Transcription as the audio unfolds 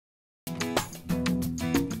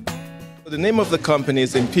The name of the company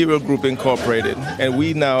is Imperial Group Incorporated, and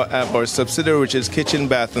we now have our subsidiary, which is Kitchen,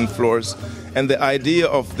 Bath and Floors. And the idea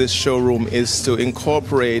of this showroom is to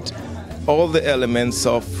incorporate all the elements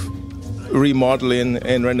of remodeling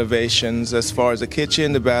and renovations as far as the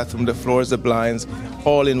kitchen, the bathroom, the floors, the blinds,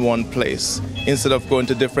 all in one place. Instead of going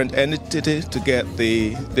to different entities to get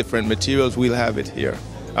the different materials, we'll have it here.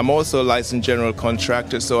 I'm also a licensed general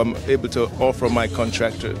contractor, so I'm able to offer my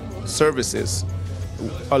contractor services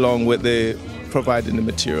along with the providing the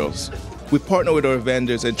materials. We partner with our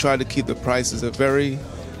vendors and try to keep the prices very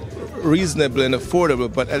reasonable and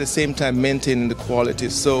affordable, but at the same time maintaining the quality.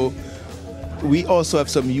 So we also have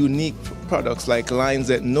some unique products like lines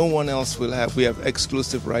that no one else will have. We have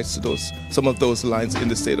exclusive rights to some of those lines in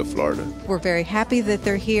the state of Florida. We're very happy that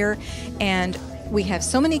they're here, and we have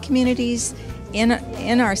so many communities in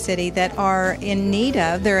our city that are in need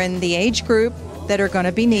of, they're in the age group that are going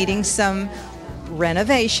to be needing some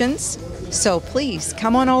renovations. So please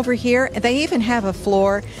come on over here. They even have a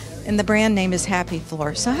floor, and the brand name is Happy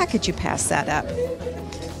Floor. So how could you pass that up?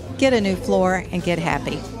 Get a new floor and get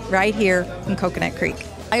happy right here in Coconut Creek.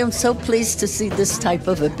 I am so pleased to see this type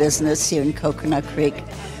of a business here in Coconut Creek.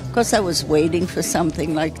 Of course, I was waiting for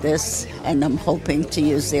something like this, and I'm hoping to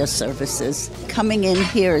use their services. Coming in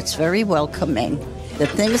here, it's very welcoming. The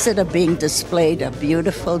things that are being displayed are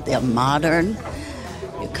beautiful, they're modern.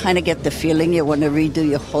 You kind of get the feeling you want to redo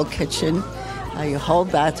your whole kitchen, your whole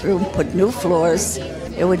bathroom, put new floors.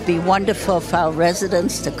 It would be wonderful for our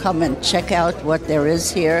residents to come and check out what there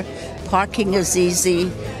is here. Parking is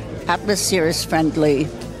easy, atmosphere is friendly.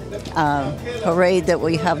 Hooray that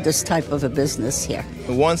we have this type of a business here.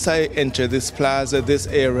 Once I entered this plaza, this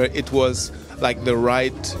area, it was like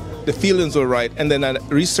the feelings were right. And then at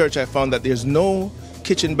research, I found that there's no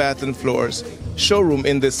kitchen, bath, and floors showroom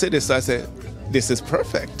in the city. So I said, this is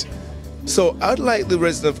perfect. So I'd like the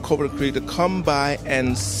residents of Coconut Creek to come by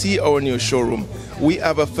and see our new showroom. We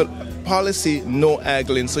have a policy, no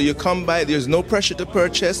haggling. So you come by, there's no pressure to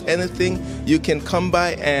purchase anything. You can come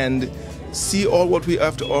by and see all what we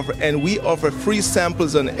have to offer, and we offer free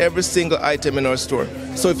samples on every single item in our store.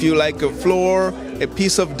 So if you like a floor, a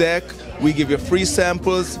piece of deck, we give you free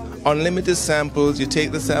samples, unlimited samples. You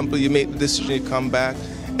take the sample, you make the decision, you come back.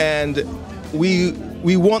 And we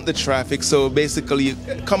want the traffic, so basically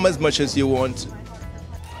come as much as you want.